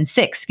 and 6,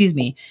 excuse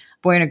me,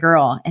 boy and a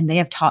girl, and they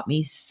have taught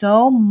me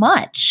so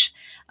much.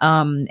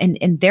 And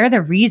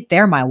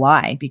they're my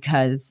why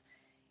because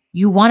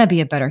you want to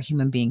be a better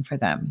human being for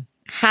them.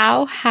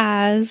 How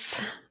has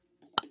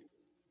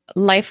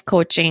life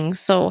coaching,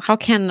 so how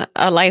can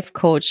a life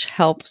coach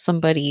help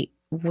somebody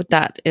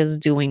that is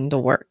doing the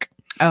work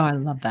Oh, I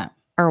love that.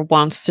 or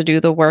wants to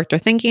do the work? They're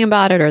thinking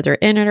about it, or they're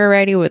in it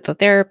already with a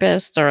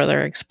therapist, or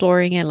they're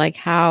exploring it. Like,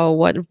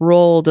 what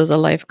role does a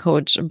life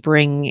coach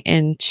bring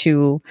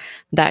into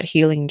that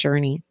healing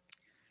journey?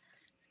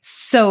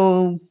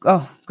 So,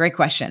 great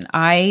question.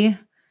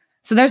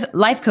 So there's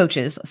life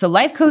coaches. So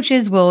life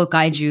coaches will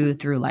guide you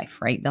through life,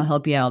 right? They'll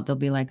help you out. They'll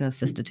be like a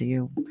sister to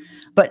you.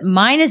 But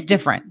mine is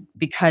different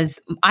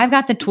because I've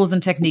got the tools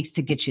and techniques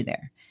to get you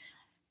there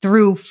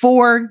through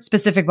 4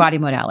 specific body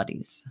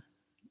modalities.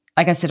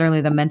 like I said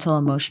earlier, the mental,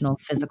 emotional,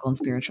 physical, and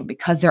spiritual,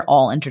 because they're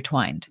all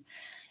intertwined.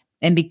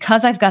 And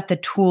because I've got the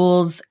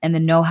tools and the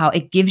know-how,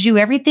 it gives you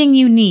everything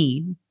you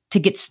need to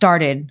get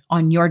started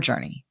on your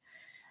journey.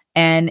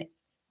 And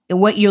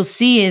what you'll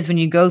see is when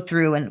you go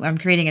through, and I'm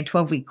creating a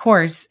 12-week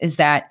course, is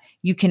that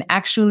you can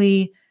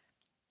actually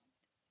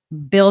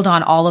build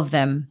on all of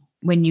them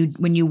when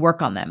you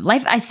work on them.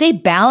 Life, I say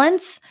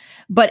balance,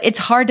 but it's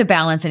hard to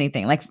balance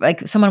anything.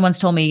 Like someone once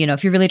told me,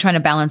 if you're really trying to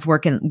balance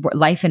work and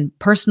life and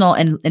personal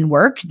and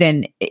work,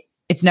 then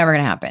it's never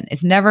going to happen.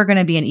 It's never going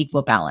to be an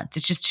equal balance.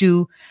 It's just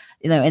too,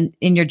 in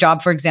your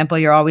job, for example,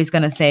 you're always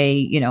going to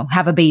say,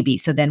 have a baby.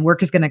 So then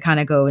work is going to kind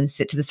of go and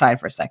sit to the side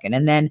for a second.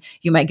 And then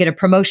you might get a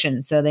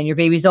promotion. So then your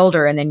baby's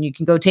older and then you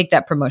can go take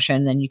that promotion.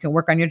 And then you can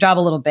work on your job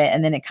a little bit.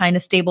 And then it kind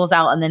of stables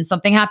out. And then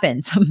something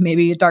happens.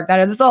 Maybe a dark night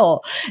of the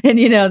soul. And,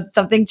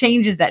 something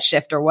changes that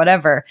shift or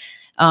whatever.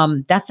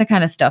 That's the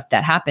kind of stuff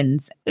that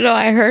happens.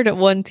 I heard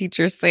one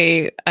teacher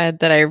say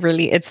that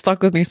it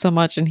stuck with me so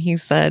much. And he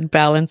said,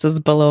 balance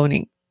is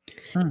baloney.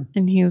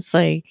 And he's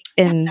like,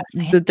 in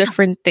the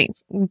different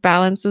things,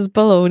 balance is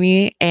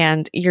baloney,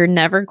 and you're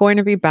never going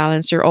to be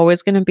balanced. You're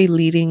always going to be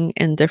leading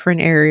in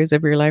different areas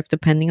of your life,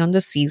 depending on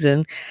the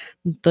season.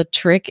 The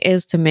trick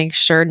is to make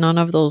sure none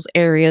of those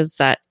areas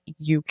that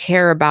you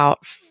care about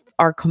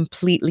are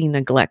completely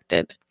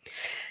neglected.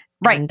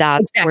 Right. And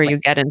that's where you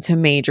get into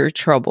major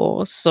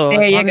trouble. So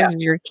as long as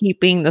you're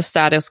keeping the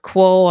status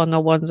quo on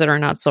the ones that are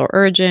not so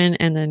urgent,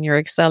 and then you're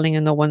excelling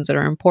in the ones that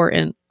are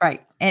important.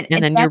 Right. And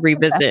then you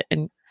revisit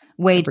and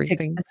way to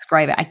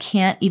describe it. I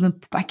can't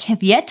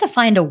yet to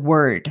find a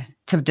word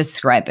to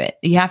describe it.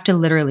 You have to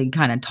literally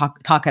kind of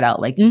talk it out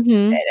like,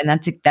 and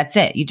that's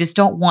it. You just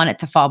don't want it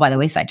to fall by the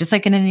wayside. Just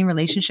like in any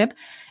relationship,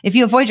 if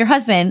you avoid your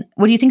husband,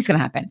 what do you think is going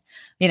to happen?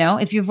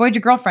 If you avoid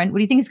your girlfriend, what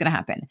do you think is going to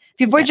happen? If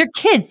you avoid your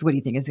kids, what do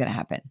you think is going to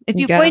happen? If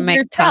you avoid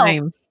yourself,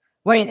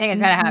 what do you think is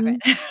going to happen?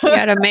 You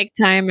got to make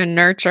time and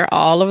nurture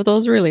all of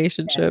those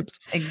relationships.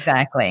 Yes,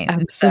 exactly.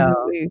 Absolutely. So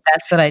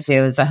that's what I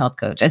do as a health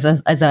coach, as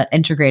an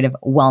integrative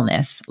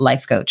wellness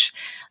life coach.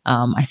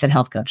 I said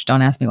health coach.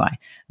 Don't ask me why,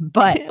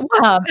 but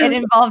it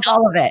involves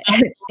all of it.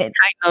 It's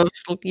kind of,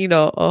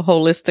 a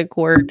holistic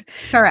word.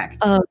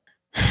 Correct.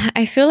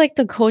 I feel like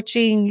the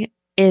coaching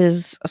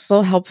is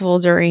so helpful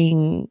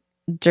during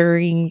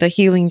the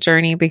healing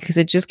journey because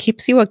it just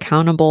keeps you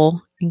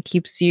accountable and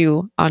keeps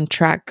you on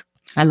track.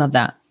 I love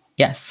that.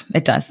 Yes,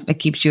 it does. It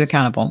keeps you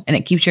accountable, and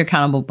it keeps you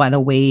accountable by the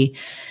way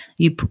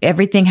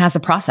everything has a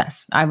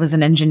process. I was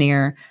an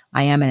engineer.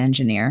 I am an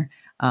engineer,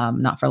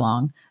 not for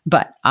long,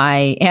 but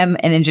I am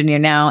an engineer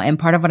now. And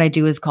part of what I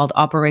do is called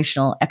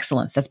operational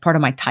excellence. That's part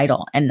of my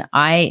title. And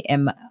I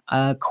am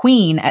a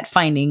queen at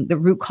finding the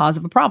root cause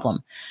of a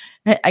problem.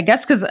 I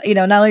guess because,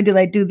 not only do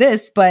I do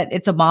this, but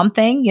it's a mom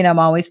thing. I'm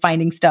always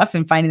finding stuff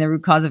and finding the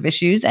root cause of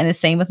issues. And the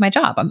same with my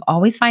job. I'm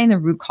always finding the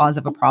root cause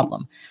of a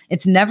problem.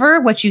 It's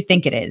never what you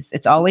think it is.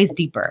 It's always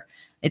deeper.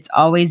 It's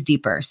always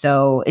deeper.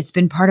 So it's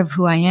been part of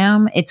who I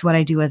am. It's what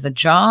I do as a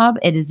job.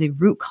 It is a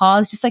root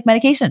cause, just like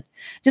medication,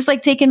 just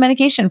like taking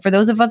medication. For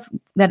those of us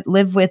that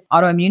live with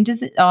autoimmune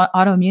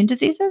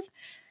diseases,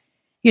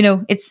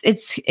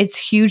 it's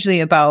hugely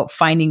about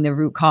finding the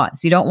root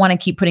cause. You don't want to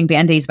keep putting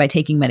Band-Aids by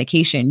taking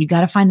medication. You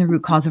got to find the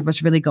root cause of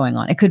what's really going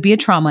on. It could be a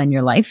trauma in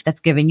your life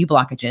that's giving you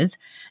blockages.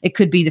 It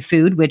could be the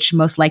food, which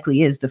most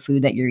likely is the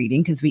food that you're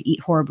eating because we eat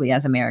horribly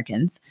as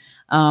Americans.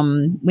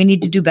 We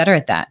need to do better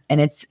at that.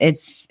 And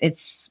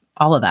it's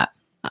all of that.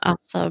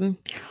 Awesome.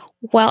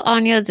 Well,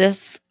 Anya,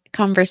 this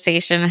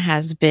conversation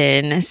has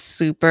been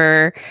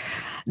super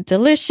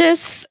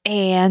delicious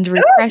and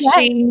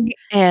refreshing.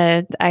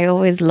 And I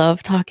always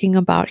love talking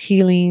about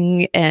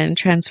healing and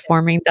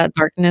transforming that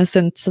darkness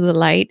into the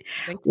light.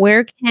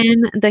 Where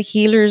can the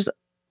healers,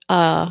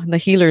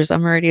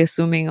 I'm already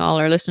assuming all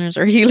our listeners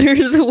are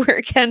healers.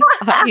 Where can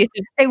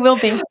they will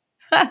be.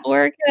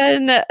 Where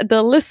can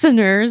the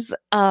listeners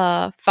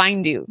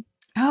find you?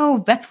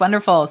 Oh, that's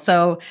wonderful.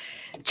 So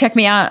check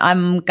me out.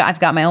 I've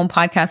got my own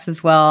podcast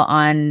as well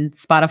on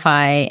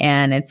Spotify,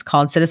 and it's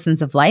called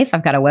Citizens of Life.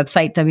 I've got a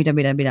website,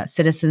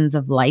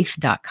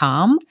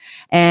 www.citizensoflife.com.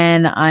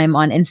 And I'm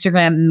on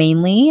Instagram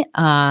mainly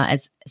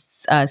as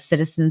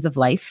Citizens of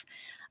Life,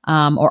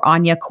 or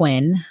Anya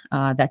Quinn.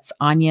 That's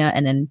Anya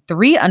and then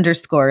 3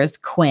 underscores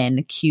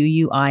Quinn,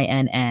 Quinn.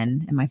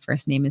 And my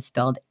first name is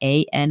spelled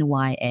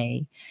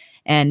Anya.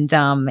 And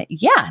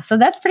so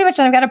that's pretty much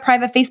it. I've got a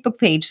private Facebook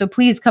page. So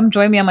please come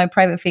join me on my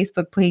private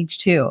Facebook page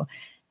too.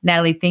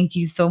 Natalie, thank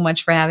you so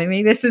much for having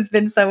me. This has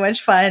been so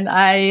much fun.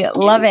 I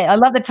love it. I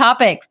love the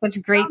topic. Such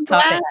a great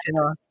topic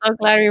too. So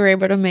glad we were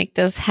able to make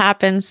this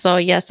happen. So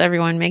yes,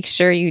 everyone, make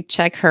sure you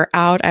check her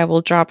out. I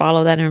will drop all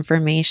of that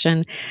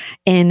information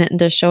in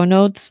the show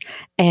notes,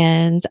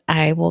 and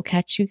I will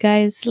catch you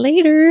guys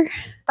later.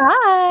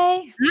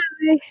 Bye.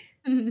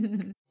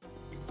 Bye.